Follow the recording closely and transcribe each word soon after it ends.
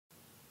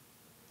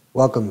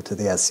Welcome to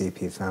the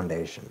SCP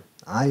Foundation.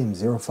 I am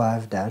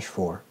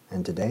 05-4,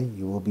 and today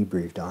you will be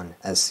briefed on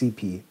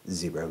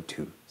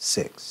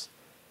SCP-026.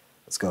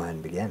 Let's go ahead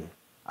and begin.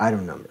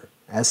 Item number,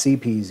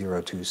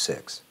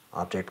 SCP-026.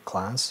 Object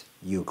Class,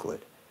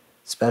 Euclid.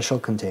 Special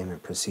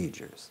Containment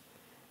Procedures.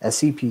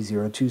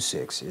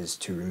 SCP-026 is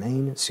to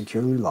remain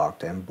securely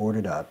locked and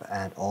boarded up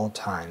at all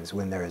times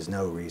when there is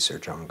no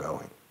research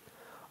ongoing.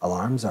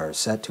 Alarms are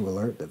set to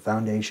alert the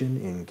Foundation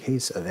in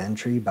case of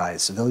entry by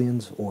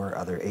civilians or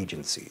other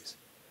agencies.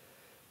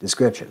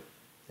 Description: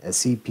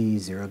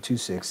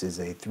 SCP-026 is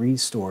a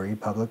 3-story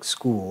public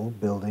school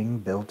building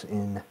built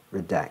in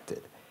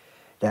Redacted.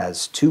 It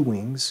has 2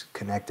 wings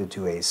connected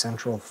to a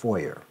central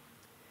foyer.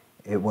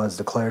 It was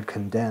declared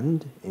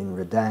condemned in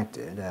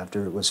Redacted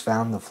after it was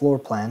found the floor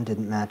plan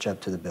didn't match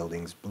up to the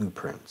building's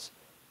blueprints.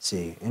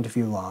 See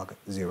Interview Log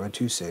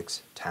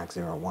 026 TAC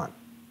 01,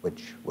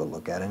 which we'll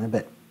look at in a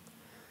bit.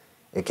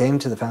 It came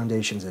to the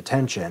Foundation's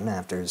attention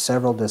after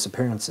several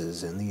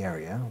disappearances in the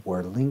area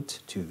were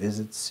linked to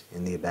visits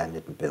in the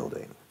abandoned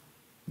building.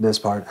 This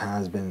part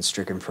has been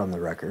stricken from the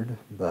record,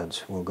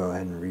 but we'll go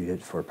ahead and read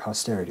it for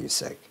posterity's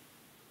sake.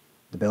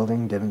 The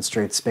building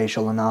demonstrates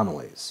spatial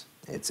anomalies.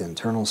 Its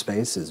internal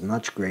space is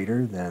much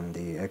greater than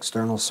the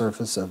external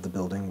surface of the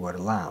building would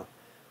allow.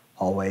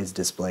 Hallways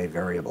display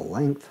variable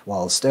length,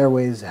 while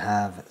stairways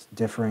have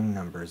differing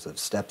numbers of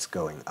steps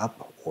going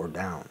up or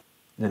down.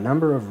 The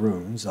number of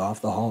rooms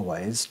off the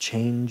hallways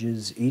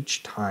changes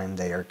each time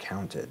they are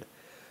counted.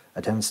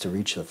 Attempts to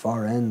reach the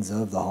far ends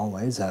of the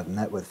hallways have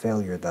met with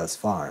failure thus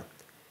far.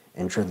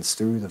 Entrance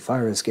through the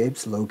fire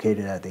escapes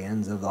located at the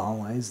ends of the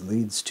hallways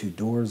leads to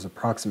doors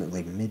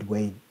approximately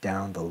midway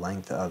down the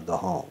length of the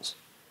halls.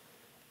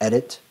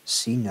 Edit,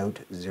 see Note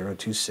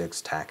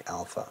 026 TAC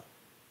Alpha.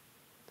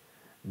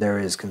 There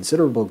is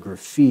considerable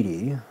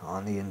graffiti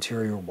on the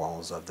interior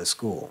walls of the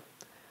school.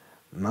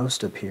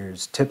 Most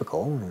appears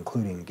typical,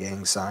 including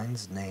gang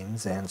signs,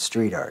 names, and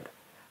street art.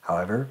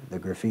 However, the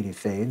graffiti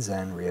fades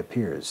and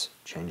reappears,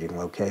 changing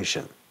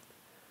location.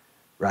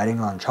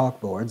 Writing on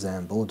chalkboards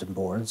and bulletin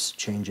boards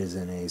changes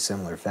in a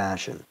similar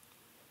fashion.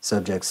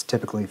 Subjects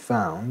typically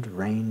found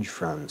range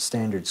from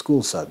standard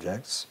school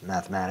subjects,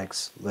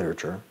 mathematics,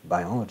 literature,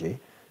 biology,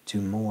 to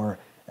more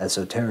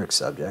esoteric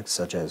subjects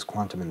such as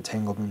quantum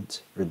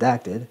entanglement,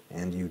 redacted,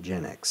 and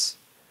eugenics.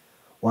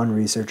 One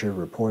researcher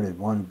reported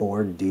one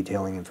board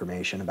detailing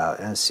information about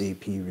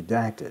SCP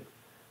redacted,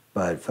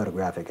 but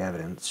photographic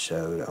evidence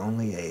showed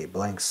only a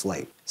blank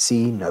slate.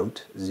 See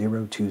Note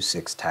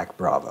 026 TAC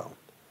Bravo.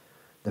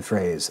 The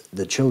phrase,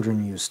 "the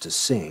children used to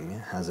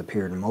sing," has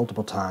appeared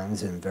multiple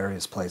times in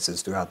various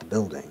places throughout the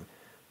building,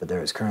 but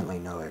there is currently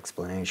no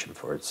explanation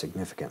for its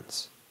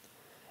significance.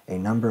 A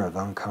number of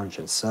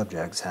unconscious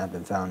subjects have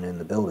been found in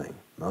the building,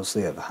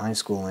 mostly of high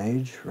school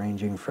age,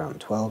 ranging from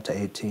 12 to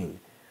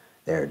 18.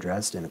 They are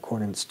dressed in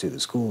accordance to the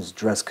school's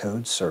dress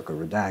code circa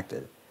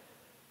redacted.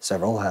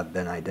 Several have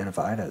been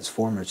identified as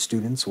former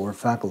students or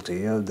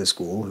faculty of the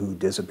school who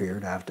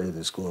disappeared after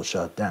the school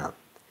shut down,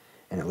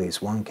 in at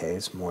least one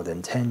case more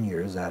than 10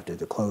 years after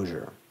the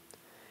closure.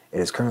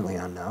 It is currently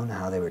unknown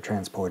how they were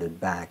transported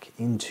back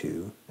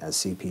into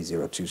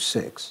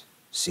SCP-026.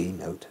 See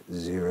Note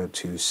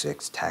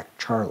 026 TAC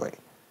Charlie.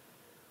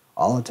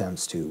 All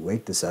attempts to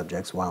wake the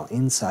subjects while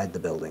inside the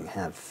building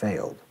have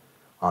failed.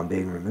 On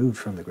being removed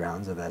from the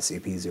grounds of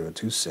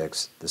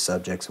SCP-026, the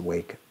subjects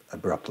wake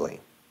abruptly.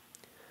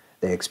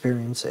 They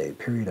experience a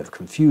period of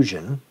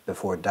confusion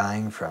before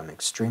dying from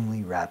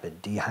extremely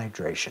rapid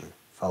dehydration,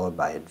 followed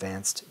by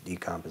advanced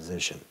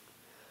decomposition.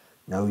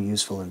 No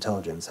useful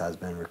intelligence has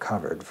been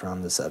recovered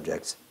from the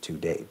subjects to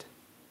date.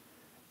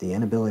 The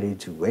inability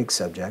to wake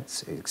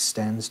subjects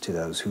extends to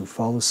those who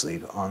fall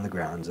asleep on the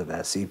grounds of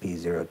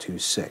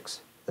SCP-026.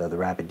 Though the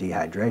rapid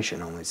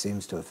dehydration only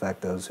seems to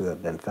affect those who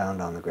have been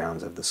found on the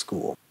grounds of the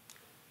school.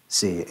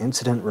 See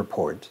Incident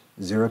Report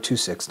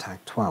 026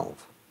 TAC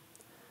 12.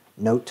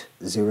 Note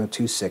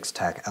 026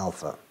 TAC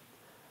Alpha.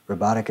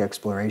 Robotic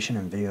exploration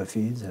and video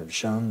feeds have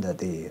shown that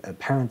the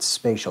apparent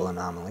spatial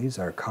anomalies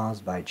are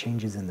caused by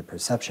changes in the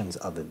perceptions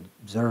of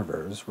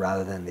observers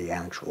rather than the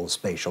actual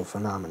spatial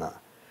phenomena.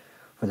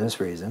 For this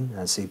reason,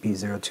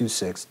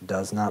 SCP-026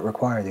 does not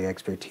require the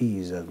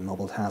expertise of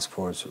Mobile Task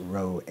Force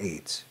Row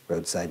 8,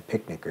 roadside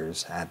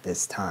picnickers, at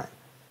this time.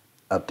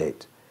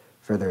 Update.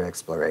 Further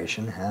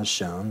exploration has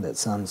shown that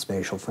some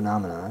spatial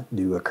phenomena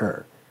do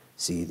occur.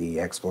 See the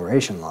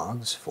exploration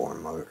logs for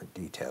more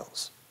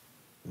details.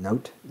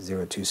 Note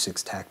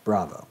 026 TAC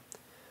Bravo.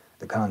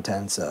 The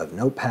contents of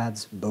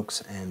notepads,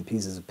 books, and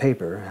pieces of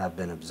paper have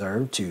been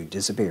observed to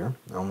disappear,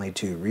 only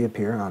to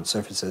reappear on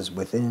surfaces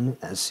within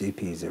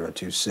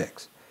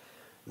SCP-026.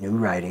 New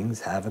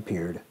writings have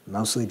appeared,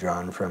 mostly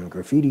drawn from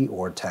graffiti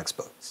or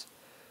textbooks.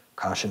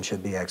 Caution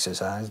should be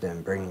exercised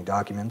in bringing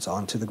documents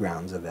onto the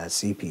grounds of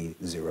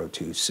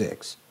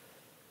SCP-026.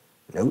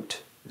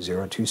 Note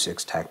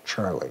 026 TAC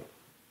Charlie.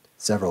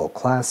 Several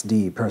Class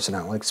D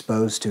personnel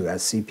exposed to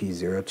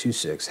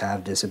SCP-026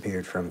 have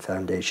disappeared from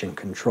Foundation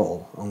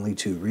control, only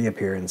to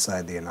reappear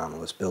inside the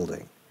anomalous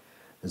building.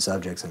 The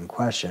subjects in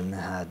question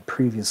had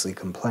previously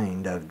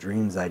complained of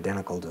dreams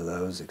identical to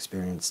those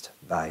experienced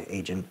by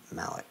Agent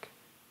Malik.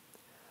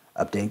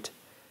 Update: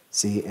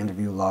 see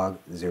Interview Log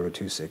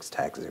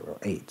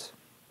 026-08.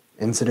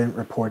 Incident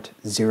Report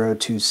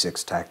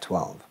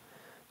 026-12.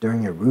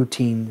 During a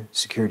routine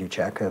security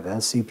check of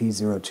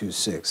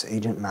SCP-026,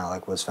 Agent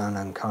Malik was found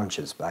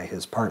unconscious by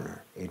his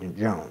partner, Agent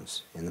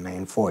Jones, in the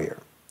main foyer.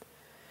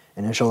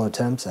 Initial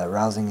attempts at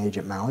rousing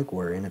Agent Malik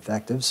were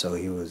ineffective, so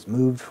he was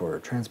moved for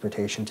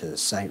transportation to the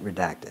site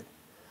redacted.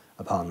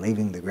 Upon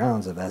leaving the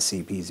grounds of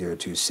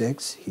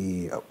SCP-026,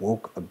 he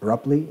awoke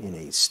abruptly in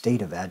a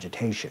state of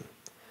agitation.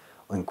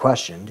 When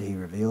questioned, he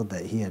revealed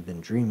that he had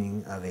been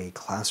dreaming of a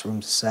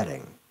classroom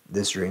setting.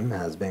 This dream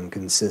has been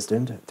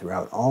consistent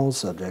throughout all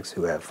subjects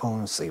who have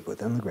fallen asleep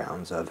within the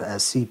grounds of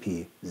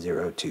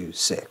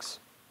SCP-026.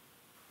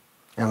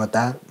 And with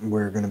that,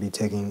 we're going to be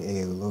taking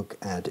a look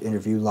at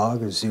Interview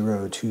Log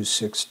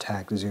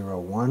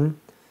 026-01,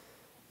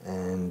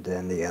 and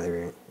then the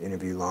other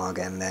interview log,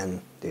 and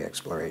then the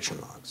exploration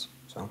logs.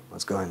 So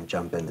let's go ahead and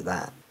jump into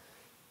that.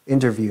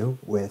 Interview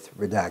with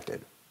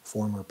Redacted,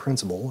 former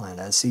principal at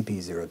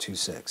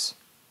SCP-026.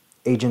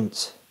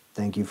 Agent,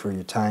 thank you for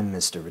your time,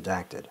 Mr.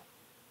 Redacted.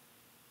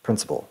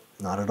 Principal,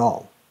 not at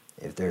all.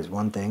 If there's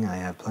one thing I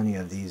have plenty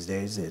of these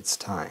days, it's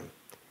time.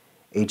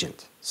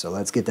 Agent, so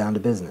let's get down to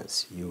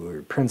business. You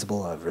were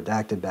principal of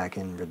Redacted back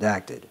in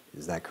Redacted,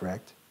 is that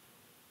correct?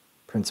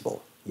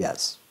 Principal,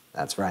 yes,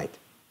 that's right.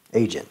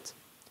 Agent,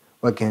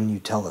 what can you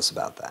tell us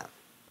about that?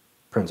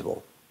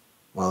 Principal,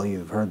 well,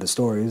 you've heard the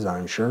stories,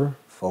 I'm sure.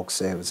 Folks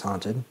say it was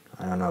haunted.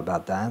 I don't know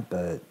about that,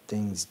 but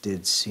things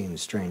did seem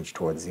strange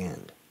towards the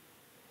end.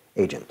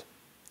 Agent,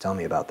 tell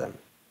me about them.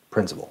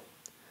 Principal,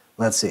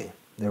 let's see.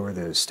 There were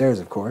the stairs,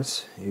 of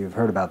course. You've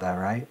heard about that,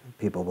 right?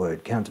 People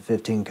would count to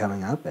 15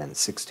 coming up and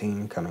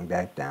 16 coming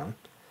back down.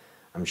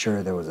 I'm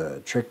sure there was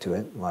a trick to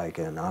it, like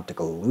an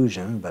optical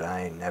illusion, but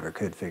I never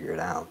could figure it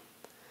out.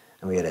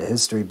 And we had a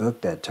history book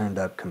that turned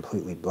up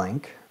completely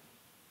blank.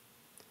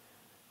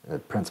 The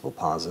principal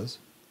pauses.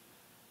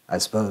 I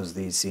suppose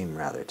these seem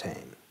rather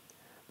tame.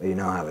 But you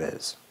know how it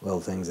is.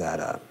 Little things add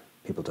up.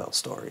 People tell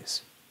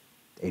stories.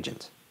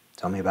 Agent,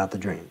 tell me about the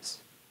dreams.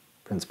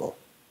 Principal,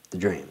 the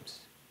dreams.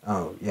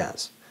 Oh,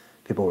 yes.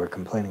 People were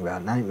complaining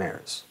about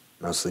nightmares.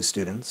 Mostly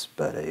students,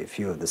 but a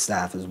few of the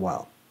staff as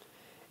well.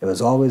 It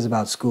was always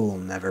about school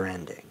never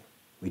ending.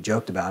 We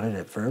joked about it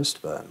at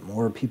first, but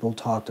more people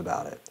talked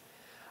about it.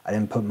 I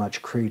didn't put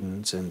much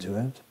credence into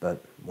it,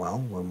 but, well,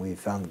 when we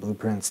found the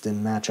blueprints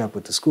didn't match up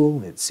with the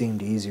school, it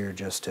seemed easier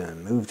just to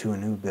move to a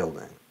new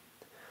building.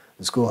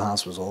 The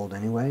schoolhouse was old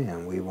anyway,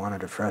 and we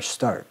wanted a fresh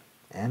start.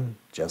 And,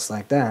 just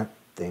like that,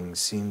 things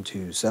seemed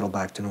to settle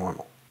back to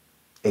normal.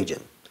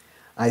 Agent,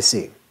 I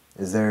see.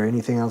 Is there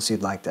anything else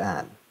you'd like to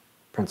add?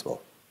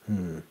 Principal,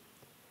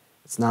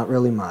 It's not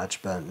really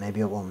much, but maybe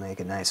it will make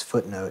a nice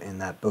footnote in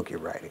that book you're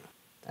writing.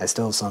 I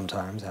still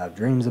sometimes have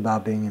dreams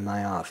about being in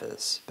my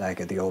office,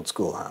 back at the old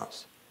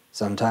schoolhouse.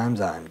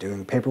 Sometimes I'm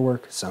doing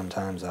paperwork,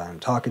 sometimes I'm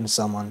talking to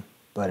someone,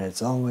 but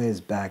it's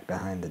always back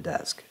behind the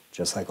desk,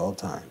 just like old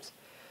times.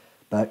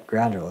 But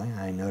gradually,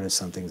 I notice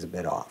something's a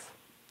bit off.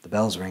 The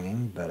bell's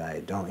ringing, but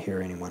I don't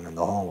hear anyone in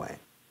the hallway.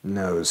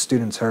 No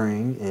students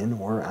hurrying in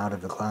or out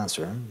of the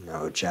classroom,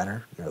 no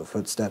chatter, no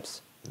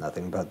footsteps,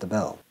 nothing but the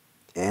bell.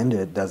 And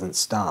it doesn't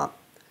stop.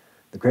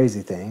 The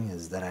crazy thing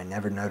is that I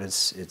never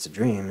notice it's a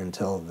dream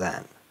until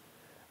then.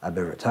 I've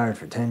been retired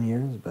for 10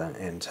 years, but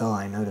until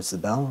I notice the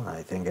bell,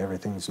 I think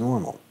everything's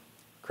normal.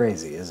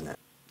 Crazy, isn't it?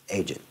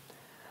 Agent,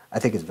 I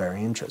think it's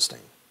very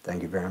interesting.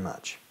 Thank you very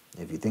much.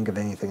 If you think of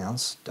anything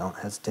else, don't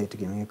hesitate to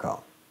give me a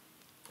call.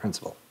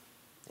 Principal,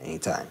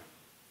 anytime.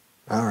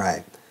 All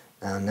right.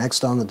 Now,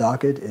 next on the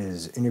docket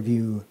is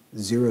Interview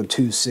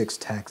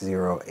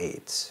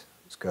 026-08.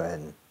 Let's go ahead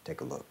and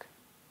take a look.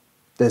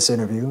 This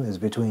interview is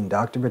between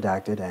Dr.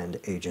 Redacted and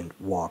Agent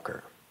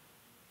Walker.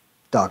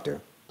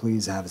 Doctor,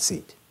 please have a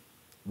seat.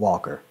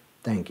 Walker,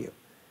 thank you.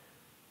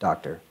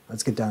 Doctor,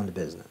 let's get down to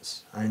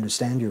business. I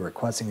understand you're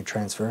requesting a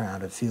transfer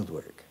out of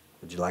fieldwork.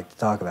 Would you like to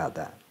talk about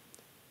that?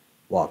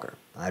 Walker,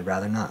 I'd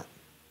rather not.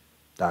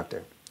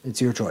 Doctor,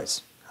 it's your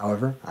choice.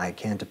 However, I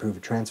can't approve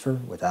a transfer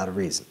without a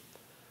reason.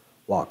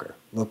 Walker,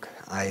 look,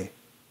 The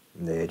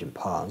agent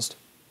paused.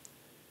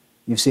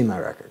 You've seen my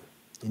record.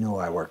 You know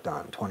I worked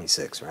on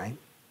 26, right?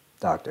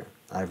 Doctor,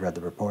 I've read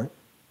the report.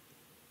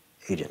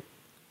 Agent,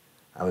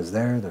 I was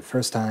there the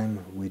first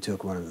time we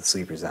took one of the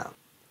sleepers out.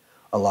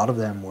 A lot of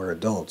them were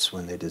adults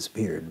when they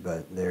disappeared,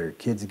 but they're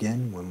kids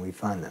again when we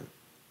find them.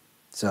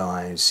 So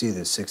I see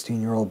this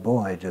 16-year-old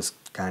boy just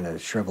kind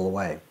of shrivel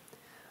away.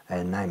 I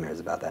had nightmares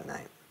about that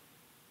night.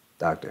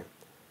 Doctor,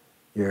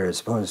 you're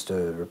supposed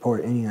to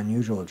report any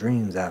unusual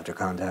dreams after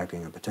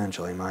contacting a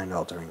potentially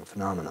mind-altering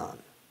phenomenon.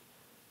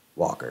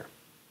 Walker,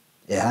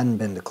 it hadn't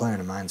been declared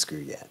a mind screw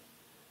yet.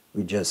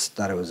 We just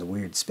thought it was a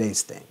weird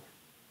space thing.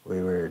 We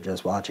were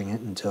just watching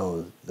it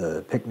until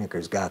the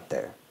picnickers got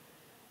there.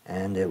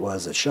 And it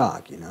was a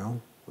shock, you know.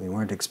 We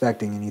weren't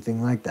expecting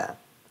anything like that.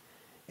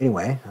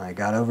 Anyway, I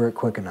got over it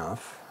quick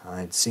enough.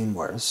 I'd seen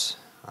worse.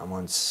 I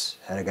once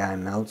had a guy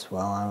melt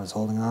while I was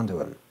holding on to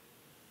him.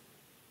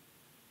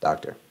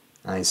 Doctor: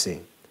 I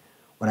see.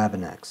 What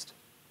happened next?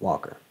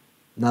 Walker: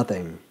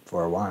 Nothing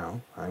for a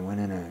while. I went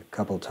in a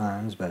couple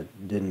times,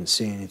 but didn't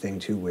see anything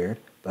too weird.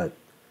 But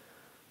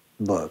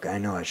look, I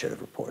know I should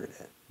have reported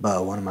it.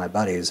 But one of my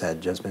buddies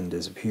had just been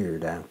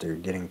disappeared after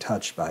getting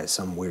touched by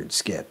some weird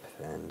skip,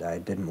 and I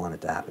didn't want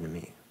it to happen to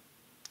me.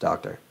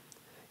 Doctor: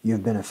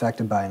 You've been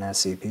affected by an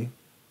SCP?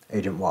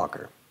 Agent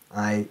Walker: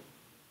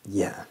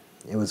 Yeah,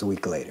 it was a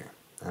week later.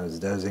 I was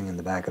dozing in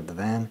the back of the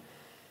van,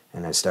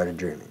 and I started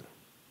dreaming.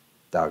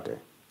 Doctor: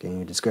 Can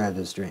you describe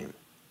this dream?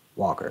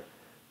 Walker: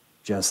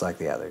 Just like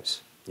the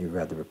others. You've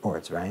read the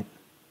reports, right?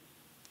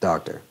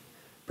 Doctor: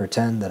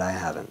 Pretend that I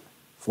haven't.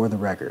 For the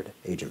record,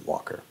 Agent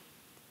Walker.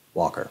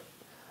 Walker: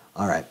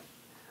 All right,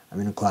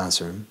 I'm in a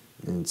classroom,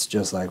 and it's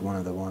just like one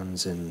of the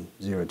ones in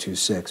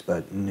 026,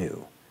 but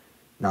new.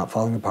 Not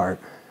falling apart.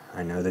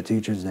 I know the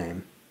teacher's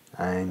name.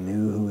 I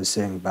knew who was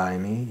sitting by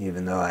me,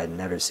 even though I'd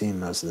never seen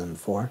most of them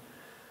before.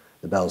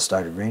 The bell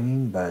started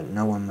ringing, but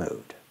no one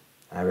moved.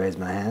 I raised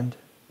my hand,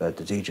 but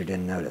the teacher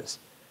didn't notice.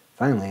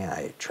 Finally,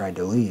 I tried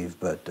to leave,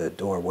 but the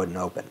door wouldn't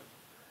open.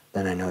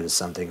 Then I noticed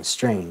something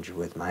strange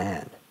with my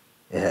hand.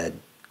 It had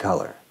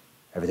color.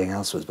 Everything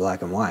else was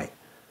black and white,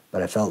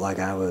 but I felt like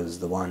I was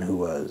the one who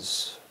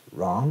was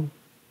wrong,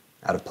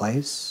 out of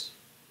place.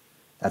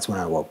 That's when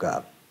I woke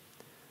up.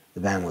 The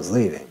van was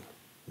leaving.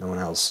 No one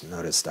else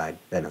noticed I'd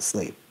been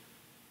asleep.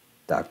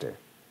 Doctor: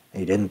 And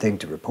you didn't think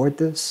to report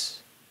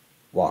this?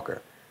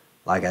 Walker: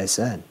 Like I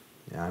said,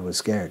 I was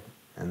scared,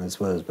 and this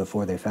was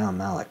before they found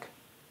Malik.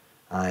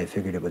 I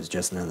figured it was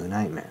just another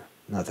nightmare,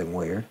 nothing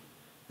weird.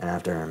 And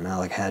after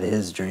Malik had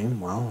his dream,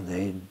 well,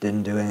 they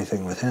didn't do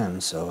anything with him,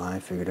 so I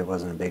figured it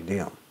wasn't a big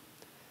deal.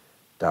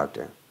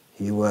 Doctor: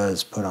 He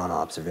was put on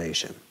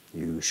observation.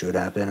 You should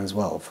have been as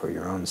well, for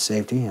your own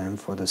safety and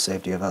for the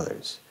safety of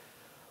others.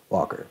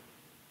 Walker: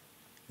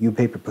 You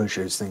paper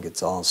pushers think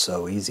it's all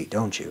so easy,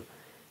 don't you?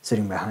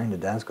 Sitting behind a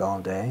desk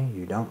all day,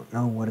 you don't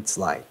know what it's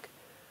like.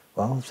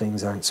 Well,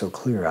 things aren't so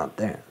clear out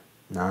there.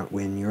 Not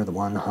when you're the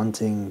one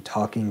hunting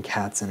talking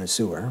cats in a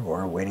sewer,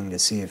 or waiting to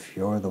see if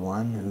you're the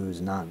one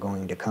who's not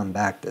going to come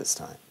back this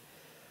time.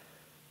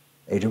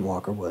 Agent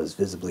Walker was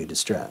visibly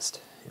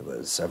distressed. It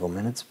was several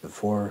minutes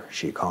before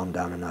she calmed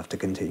down enough to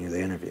continue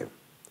the interview.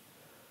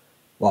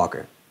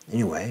 Walker: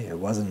 Anyway, it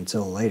wasn't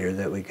until later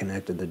that we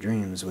connected the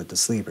dreams with the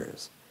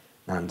sleepers.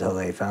 Not until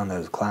they found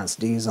those Class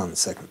Ds on the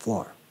second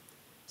floor.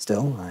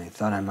 Still, I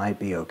thought I might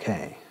be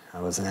okay.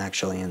 I wasn't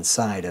actually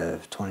inside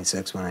of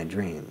 26 when I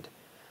dreamed.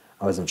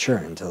 I wasn't sure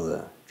until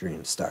the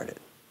dream started.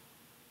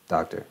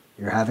 Doctor: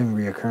 You're having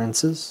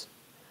reoccurrences?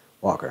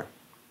 Walker: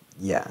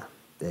 Yeah,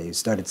 they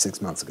started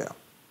 6 months ago.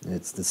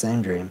 It's the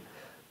same dream,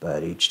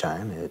 but each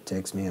time it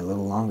takes me a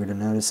little longer to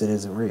notice it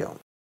isn't real.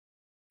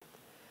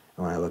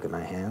 And when I look at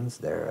my hands,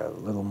 they're a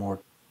little more...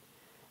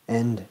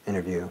 End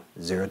interview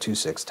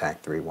 026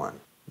 TAC 31.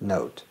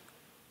 Note: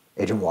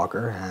 Agent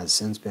Walker has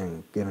since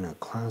been given a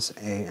Class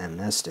A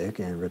amnestic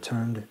and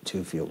returned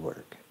to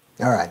fieldwork.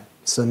 Alright,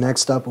 so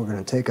next up we're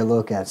going to take a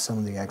look at some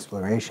of the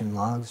exploration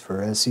logs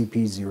for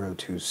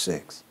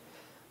SCP-026.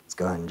 Let's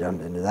go ahead and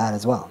jump into that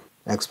as well.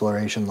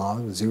 Exploration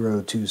log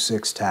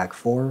 026 TAC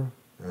 4,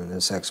 and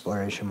this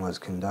exploration was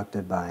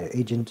conducted by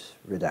Agent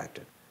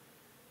Redacted.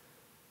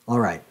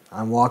 Alright,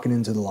 I'm walking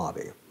into the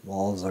lobby.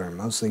 Walls are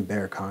mostly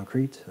bare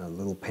concrete, a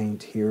little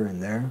paint here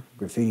and there,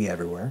 graffiti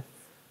everywhere.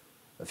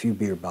 A few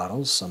beer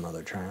bottles, some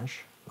other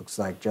trash. Looks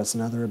like just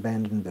another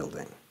abandoned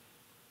building.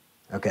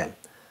 Okay,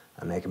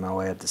 I'm making my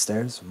way up the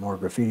stairs, more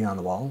graffiti on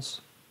the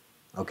walls.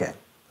 Okay,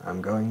 I'm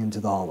going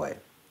into the hallway.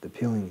 The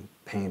peeling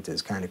paint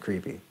is kind of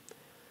creepy.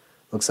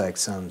 Looks like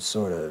some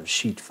sort of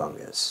sheet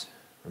fungus.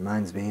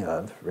 Reminds me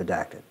of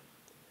Redacted.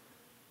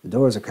 The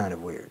doors are kind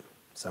of weird.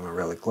 Some are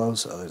really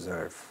close, others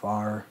are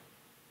far,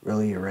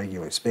 really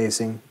irregular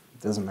spacing.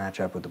 Doesn't match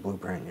up with the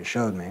blueprint you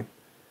showed me.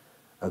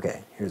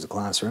 Okay, here's a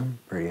classroom,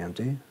 pretty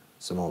empty.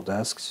 Some old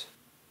desks.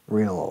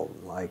 Real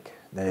old, like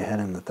they had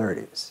in the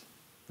 30s.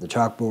 The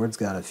chalkboard's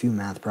got a few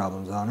math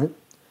problems on it.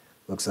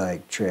 Looks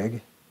like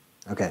trig.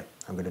 Okay,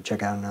 I'm going to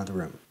check out another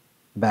room.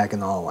 Back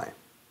in the hallway.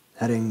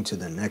 Heading to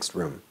the next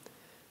room.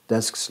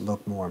 Desks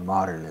look more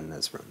modern in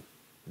this room.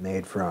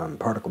 Made from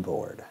particle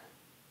board.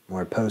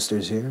 More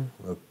posters here.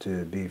 Look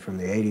to be from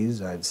the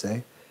 80s, I'd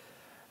say.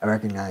 I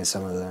recognize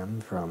some of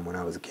them from when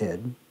I was a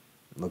kid.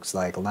 Looks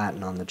like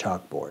Latin on the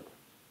chalkboard.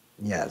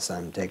 Yes,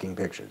 I'm taking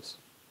pictures.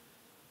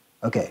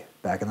 Okay,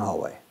 back in the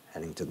hallway,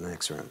 heading to the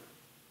next room.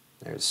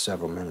 There's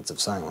several minutes of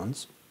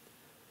silence.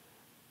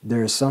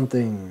 There's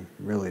something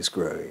really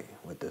screwy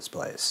with this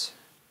place.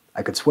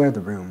 I could swear the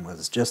room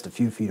was just a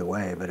few feet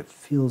away, but it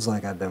feels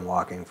like I've been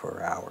walking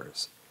for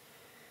hours.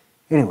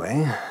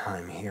 Anyway,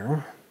 I'm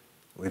here.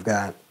 We've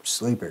got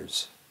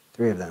sleepers.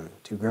 3 of them,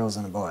 2 girls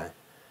and a boy.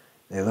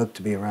 They look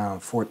to be around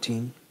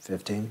 14,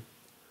 15.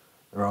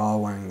 They're all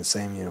wearing the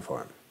same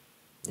uniform.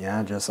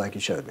 Yeah, just like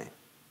you showed me.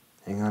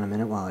 Hang on a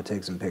minute while I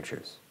take some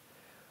pictures.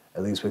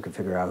 At least we can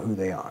figure out who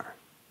they are.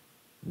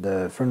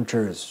 The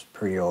furniture is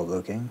pretty old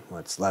looking,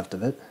 what's left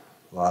of it.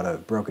 A lot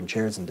of broken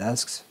chairs and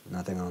desks,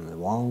 nothing on the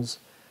walls,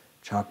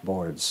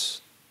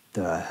 chalkboards.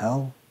 The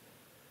hell?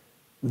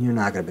 You're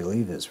not going to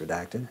believe this,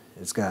 Redacted.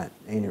 It's got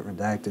Agent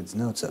Redacted's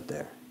notes up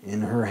there,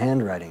 in her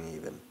handwriting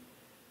even.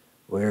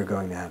 We're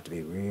going to have to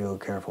be real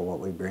careful what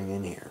we bring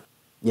in here.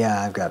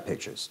 Yeah, I've got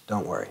pictures,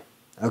 don't worry.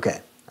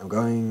 Okay, I'm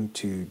going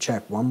to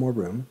check one more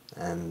room,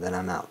 and then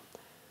I'm out.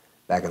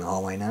 Back in the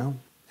hallway now,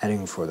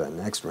 heading for the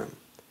next room.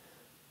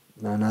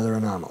 Another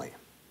anomaly.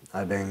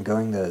 I've been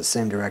going the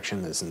same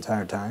direction this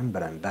entire time,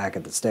 but I'm back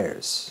at the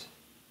stairs.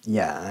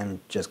 Yeah,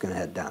 I'm just gonna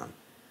head down.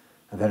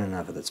 I've had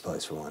enough of this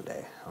place for one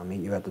day. I'll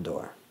meet you at the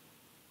door.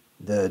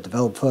 The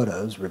developed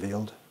photos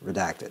revealed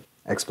Redacted.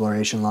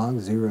 Exploration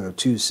log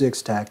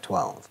 026 TAC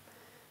 12.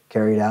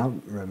 Carried out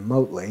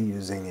remotely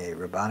using a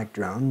robotic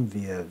drone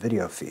via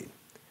video feed.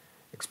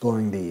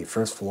 Exploring the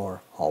first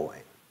floor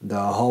hallway. The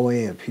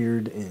hallway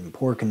appeared in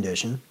poor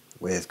condition,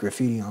 with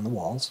graffiti on the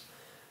walls.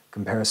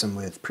 Comparison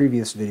with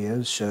previous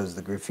videos shows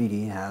the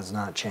graffiti has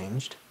not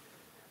changed.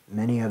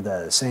 Many of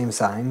the same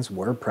signs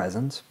were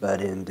present,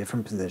 but in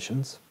different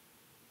positions.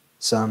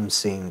 Some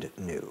seemed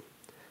new.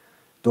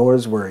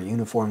 Doors were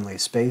uniformly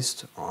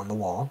spaced on the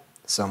wall.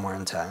 Some were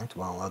intact,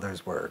 while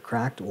others were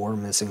cracked or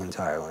missing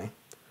entirely.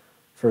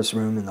 First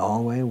room in the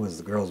hallway was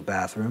the girls'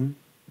 bathroom.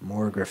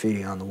 More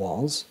graffiti on the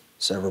walls.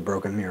 Several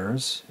broken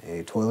mirrors.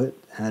 A toilet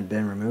had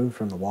been removed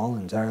from the wall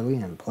entirely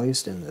and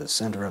placed in the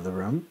center of the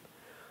room.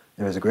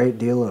 There was a great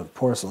deal of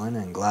porcelain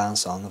and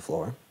glass on the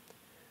floor.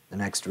 The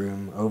next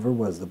room over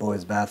was the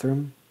boys'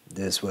 bathroom.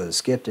 This was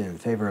skipped in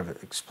favor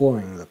of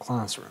exploring the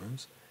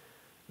classrooms.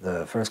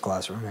 The first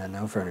classroom had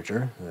no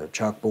furniture. The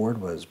chalkboard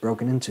was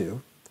broken in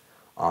two.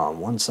 On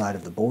one side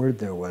of the board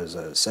there was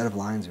a set of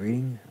lines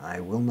reading, "I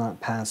will not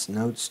pass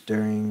notes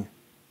during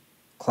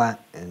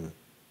and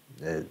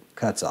it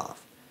cuts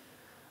off.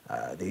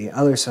 The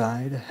other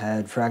side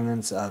had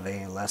fragments of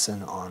a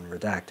lesson on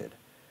Redacted.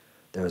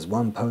 There was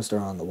one poster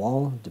on the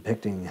wall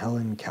depicting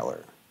Helen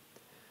Keller.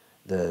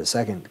 The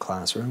second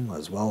classroom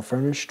was well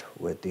furnished,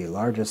 with the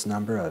largest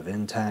number of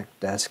intact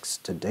desks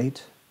to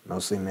date,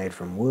 mostly made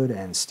from wood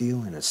and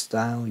steel in a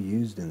style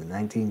used in the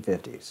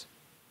 1950s.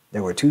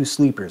 There were 2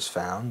 sleepers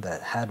found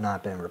that had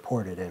not been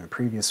reported in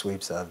previous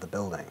sweeps of the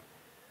building.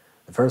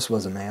 The first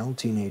was a male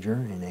teenager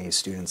in a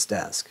student's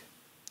desk.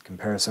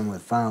 Comparison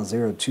with file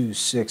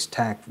 026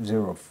 TAC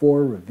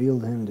 04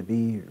 revealed him to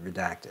be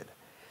Redacted,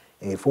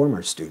 a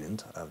former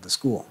student of the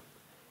school.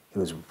 He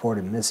was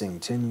reported missing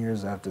 10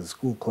 years after the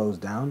school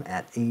closed down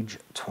at age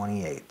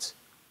 28.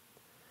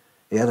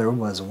 The other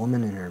was a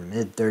woman in her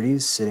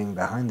mid-30s sitting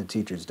behind the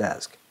teacher's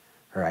desk.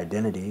 Her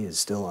identity is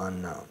still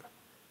unknown.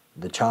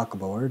 The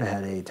chalkboard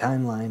had a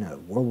timeline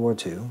of World War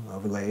II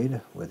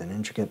overlaid with an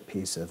intricate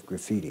piece of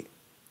graffiti.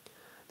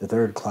 The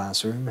third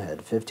classroom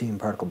had 15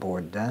 particle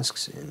board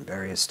desks in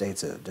various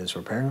states of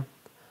disrepair.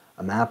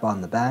 A map on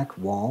the back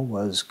wall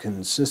was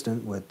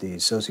consistent with the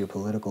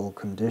socio-political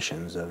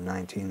conditions of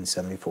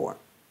 1974.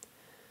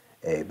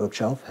 A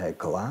bookshelf had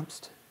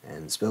collapsed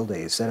and spilled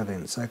a set of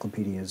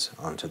encyclopedias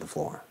onto the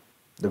floor.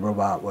 The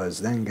robot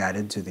was then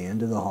guided to the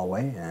end of the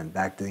hallway and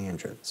back to the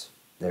entrance.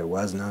 There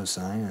was no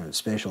sign of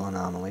spatial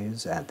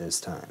anomalies at this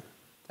time.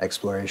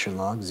 Exploration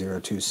log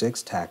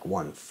 026 TAC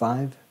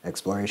 15.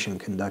 Exploration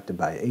conducted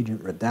by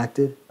Agent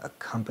Redacted,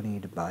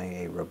 accompanied by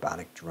a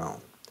robotic drone.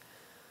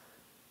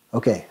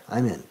 Okay,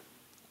 I'm in.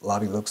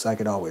 Lobby looks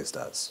like it always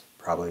does.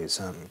 Probably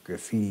some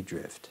graffiti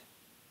drift.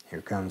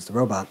 Here comes the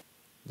robot.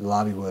 The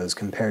lobby was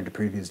compared to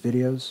previous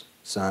videos.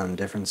 Some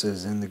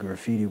differences in the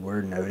graffiti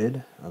were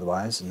noted,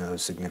 otherwise no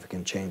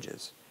significant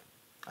changes.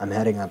 I'm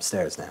heading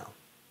upstairs now.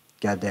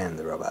 Goddamn,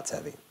 the robot's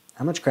heavy.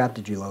 How much crap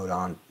did you load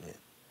on it?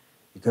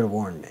 You could have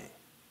warned me.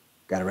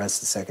 Gotta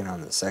rest a second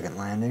on the second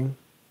landing.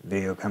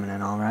 Video coming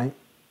in alright?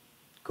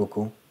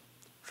 Cool.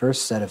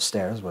 First set of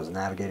stairs was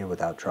navigated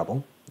without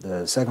trouble.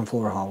 The second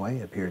floor hallway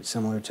appeared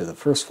similar to the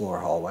first floor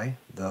hallway,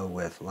 though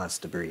with less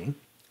debris.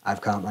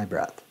 I've caught my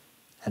breath.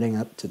 Heading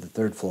up to the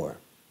third floor.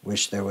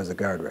 Wish there was a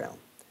guardrail.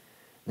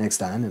 Next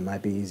time, it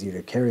might be easier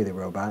to carry the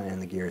robot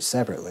and the gears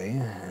separately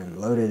and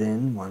load it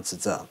in once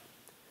it's up.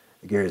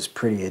 The gear is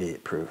pretty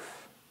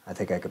idiot-proof. I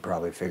think I could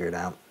probably figure it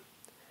out.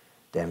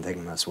 Damn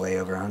thing must weigh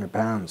over 100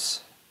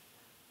 pounds.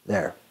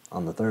 There,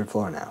 on the third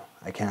floor now.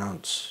 I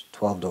count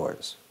 12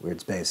 doors. Weird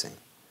spacing.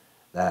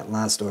 That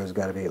last door's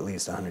got to be at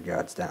least 100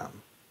 yards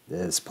down.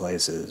 This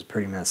place is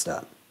pretty messed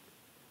up.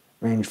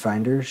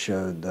 Rangefinder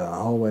showed the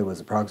hallway was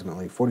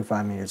approximately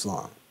 45 meters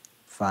long.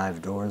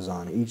 5 doors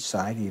on each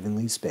side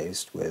evenly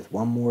spaced, with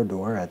one more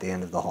door at the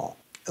end of the hall.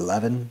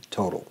 11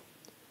 total.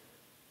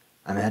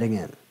 I'm heading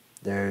in.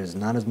 There's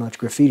not as much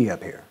graffiti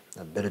up here.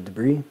 A bit of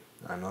debris.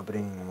 I'm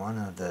opening one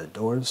of the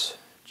doors,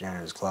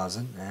 janitor's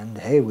closet, and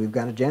hey, we've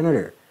got a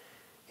janitor.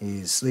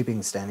 He's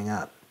sleeping standing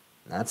up.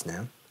 That's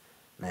new.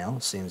 Male,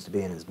 seems to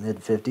be in his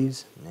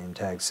mid-50s. Name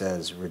tag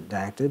says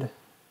Redacted.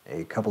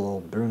 A couple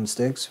old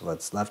broomsticks,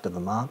 what's left of a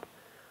mop.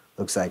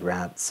 Looks like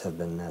rats have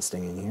been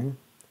nesting in here.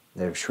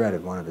 They've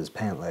shredded one of his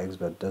pant legs,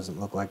 but it doesn't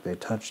look like they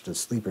touched the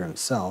sleeper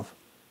himself.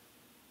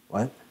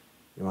 What?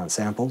 You want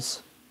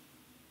samples?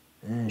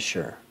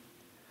 Sure.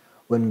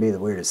 Wouldn't be the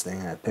weirdest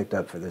thing I've picked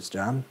up for this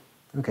job.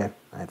 Okay,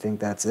 I think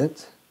that's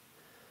it.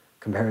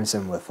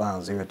 Comparison with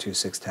file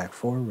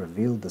 026-TAC4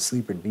 revealed the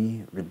sleeper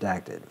B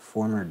redacted,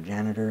 former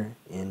janitor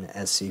in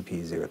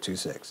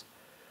SCP-026.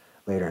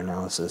 Later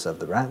analysis of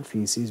the rat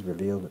feces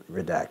revealed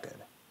redacted.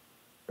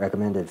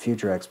 Recommended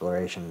future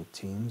exploration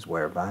teams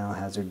wear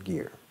biohazard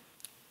gear.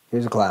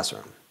 Here's a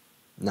classroom.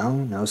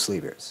 No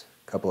sleepers.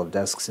 Couple of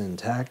desks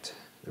intact.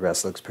 The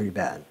rest looks pretty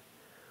bad.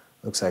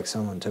 Looks like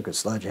someone took a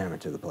sledgehammer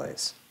to the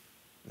place.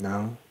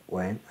 No,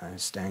 wait, I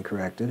stand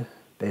corrected.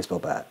 Baseball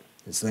bat.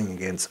 It's leaning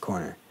against the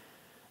corner.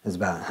 There's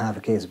about half a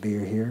case of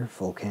beer here,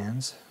 full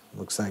cans.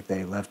 Looks like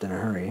they left in a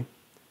hurry.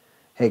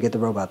 Hey, get the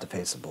robot to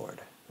face the board.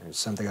 There's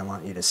something I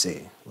want you to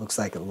see. Looks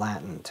like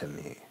Latin to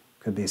me.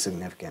 Could be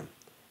significant.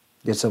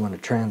 Get someone to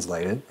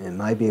translate it. It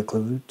might be a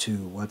clue to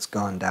what's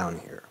gone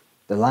down here.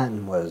 The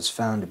Latin was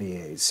found to be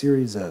a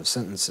series of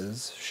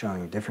sentences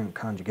showing different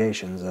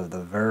conjugations of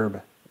the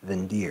verb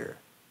vendere,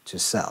 to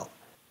sell.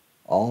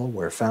 All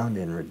were found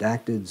in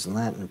Redacted's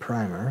Latin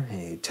Primer,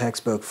 a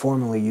textbook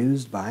formerly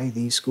used by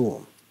the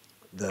school.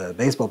 The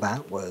baseball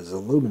bat was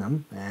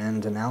aluminum,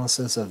 and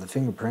analysis of the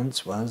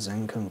fingerprints was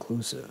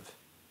inconclusive.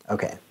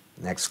 Okay,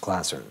 next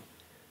classroom.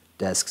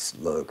 Desks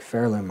look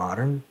fairly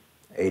modern,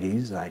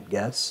 80s I'd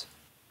guess.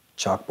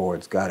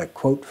 Chalkboard's got a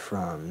quote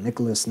from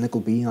Nicholas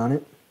Nickleby on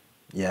it.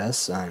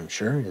 Yes, I'm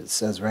sure, it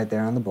says right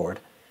there on the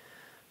board.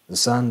 The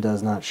sun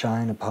does not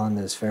shine upon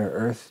this fair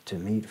earth to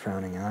meet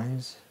frowning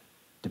eyes.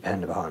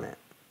 Depend upon it.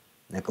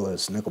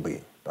 Nicholas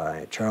Nickleby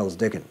by Charles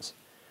Dickens.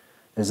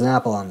 There's an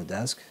apple on the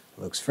desk.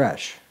 Looks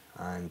fresh.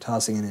 I'm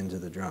tossing it into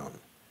the drone.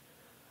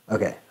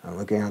 Okay, I'm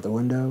looking out the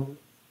window.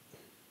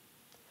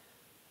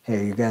 Hey,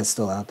 are you guys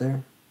still out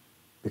there?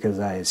 Because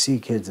I see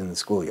kids in the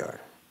schoolyard.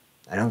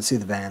 I don't see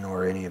the van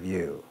or any of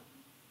you.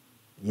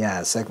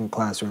 Yeah, second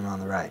classroom on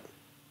the right.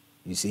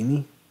 You see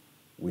me?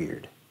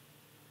 Weird.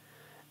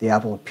 The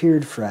apple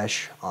appeared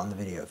fresh on the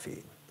video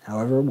feed.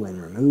 However,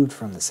 when removed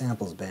from the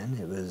samples bin,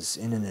 it was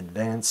in an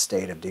advanced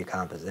state of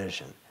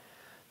decomposition.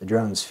 The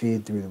drone's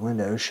feed through the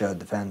window showed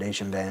the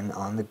foundation bin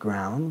on the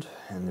ground,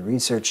 and the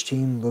research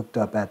team looked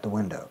up at the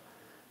window.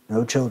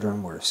 No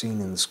children were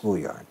seen in the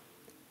schoolyard.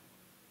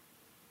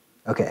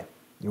 Okay,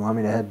 you want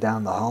me to head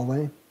down the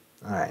hallway?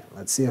 Alright,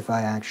 let's see if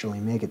I actually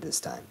make it this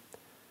time.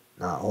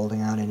 Not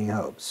holding out any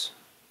hopes.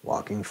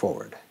 Walking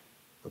forward.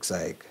 Looks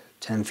like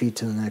 10 feet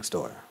to the next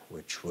door,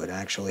 which would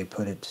actually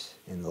put it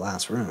in the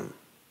last room.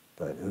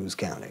 But who's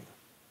counting?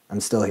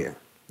 I'm still here.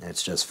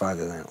 It's just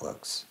farther than it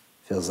looks.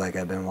 Feels like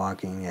I've been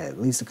walking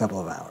at least a couple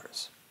of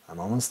hours. I'm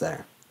almost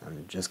there.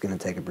 I'm just gonna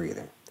take a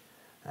breather.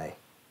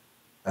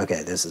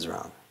 Okay, this is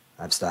wrong.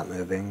 I've stopped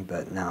moving,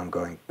 but now I'm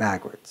going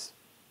backwards.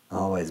 The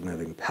hallway's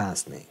moving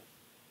past me.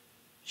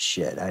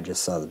 Shit, I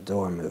just saw the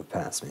door move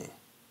past me.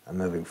 I'm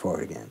moving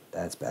forward again.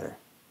 That's better.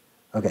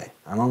 Okay,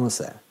 I'm almost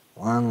there.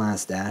 One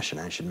last dash and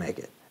I should make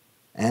it.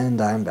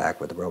 And I'm back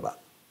with the robot.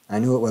 I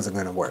knew it wasn't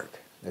going to work.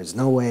 There's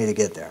no way to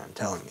get there, I'm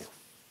telling you.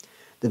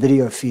 The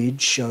video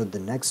feed showed the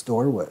next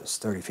door was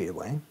 30 feet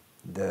away.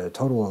 The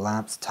total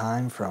elapsed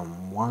time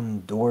from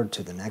one door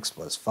to the next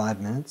was 5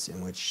 minutes,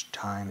 in which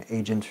time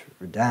Agent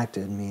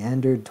Redacted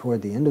meandered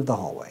toward the end of the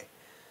hallway.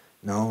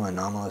 No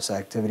anomalous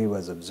activity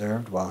was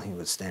observed while he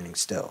was standing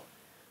still.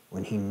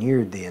 When he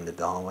neared the end of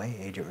the hallway,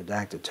 Agent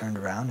Redacted turned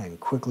around and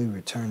quickly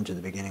returned to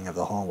the beginning of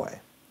the hallway.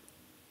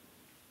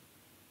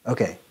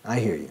 Okay,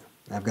 I hear you.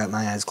 I've got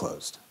my eyes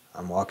closed.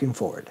 I'm walking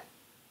forward.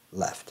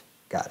 Left.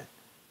 Got it.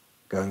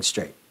 Going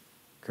straight.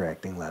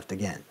 Correcting left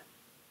again.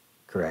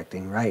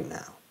 Correcting right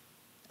now.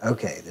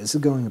 Okay, this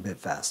is going a bit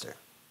faster.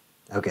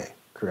 Okay,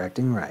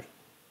 correcting right.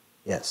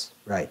 Yes,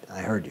 right,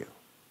 I heard you.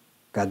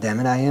 God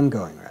damn it, I am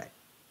going right.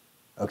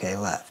 Okay,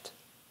 left.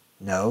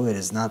 No, it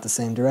is not the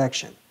same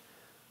direction.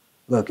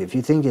 Look, if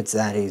you think it's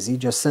that easy,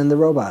 just send the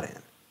robot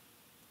in.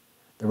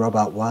 The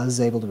robot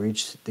was able to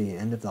reach the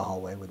end of the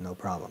hallway with no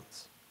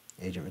problems.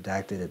 Agent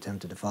Redacted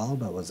attempted to follow,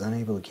 but was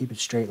unable to keep a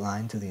straight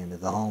line to the end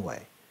of the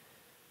hallway.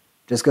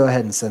 Just go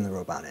ahead and send the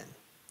robot in.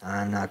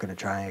 I'm not going to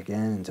try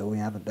again until we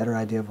have a better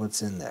idea of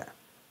what's in there.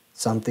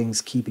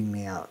 Something's keeping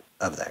me out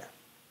of there.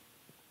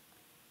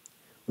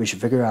 We should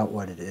figure out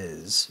what it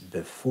is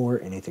before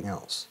anything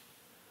else.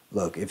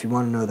 Look, if you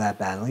want to know that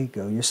badly,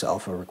 go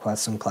yourself or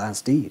request some Class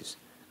Ds.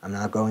 I'm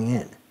not going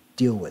in.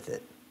 Deal with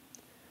it.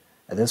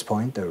 At this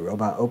point, the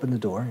robot opened the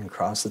door and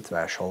crossed the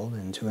threshold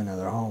into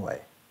another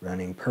hallway,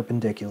 running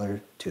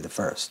perpendicular to the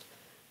first,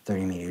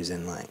 30 meters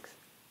in length.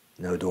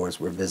 No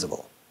doors were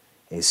visible.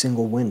 A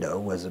single window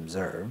was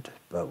observed,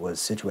 but was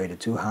situated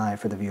too high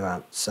for the view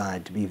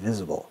outside to be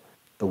visible.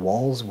 The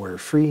walls were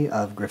free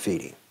of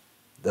graffiti.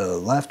 The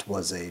left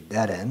was a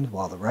dead end,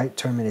 while the right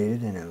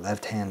terminated in a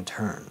left-hand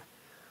turn.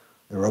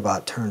 The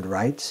robot turned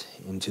right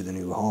into the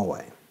new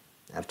hallway.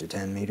 After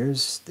 10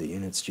 meters, the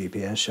unit's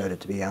GPS showed it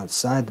to be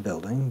outside the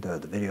building, though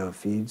the video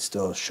feed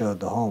still showed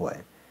the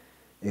hallway.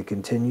 It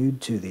continued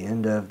to the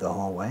end of the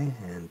hallway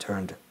and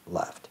turned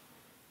left.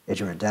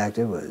 Agent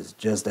Redacted was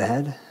just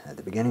ahead, at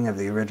the beginning of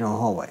the original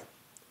hallway.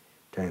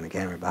 Turning the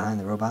camera behind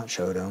the robot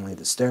showed only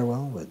the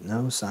stairwell with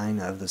no sign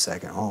of the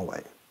second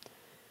hallway.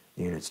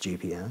 The unit's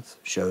GPS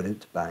showed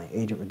it by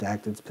Agent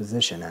Redacted's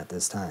position at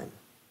this time.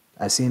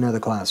 I see another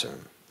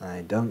classroom.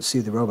 I don't see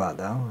the robot,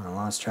 though. I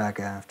lost track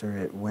after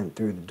it went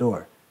through the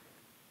door.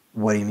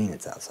 What do you mean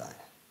it's outside?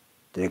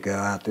 Did it go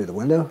out through the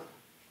window?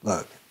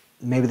 Look,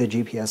 maybe the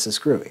GPS is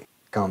screwy.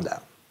 Calm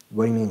down.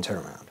 What do you mean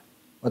turn around?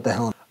 What the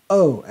hell?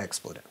 Oh,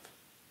 expletive.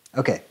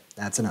 Okay,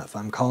 that's enough.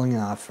 I'm calling it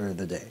off for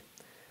the day.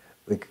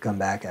 We could come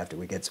back after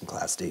we get some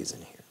Class Ds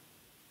in here.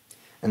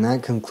 And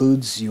that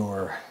concludes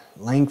your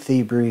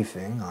lengthy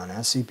briefing on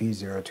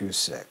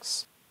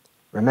SCP-026.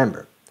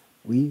 Remember,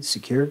 we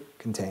secure,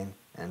 contain,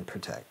 and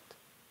protect.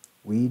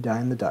 We die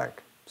in the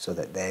dark so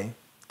that they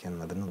can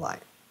live in the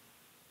light.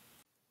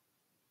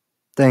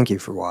 Thank you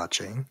for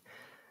watching.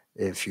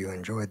 If you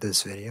enjoyed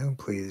this video,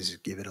 please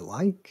give it a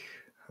like,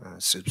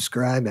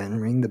 subscribe,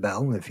 and ring the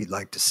bell if you'd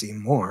like to see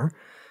more.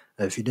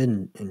 If you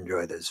didn't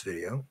enjoy this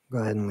video, go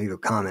ahead and leave a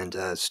comment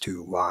as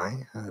to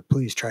why.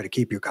 Please try to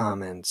keep your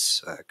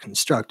comments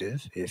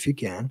constructive if you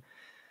can.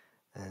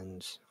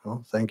 And,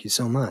 well, thank you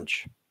so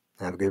much.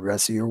 Have a good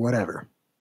rest of your whatever.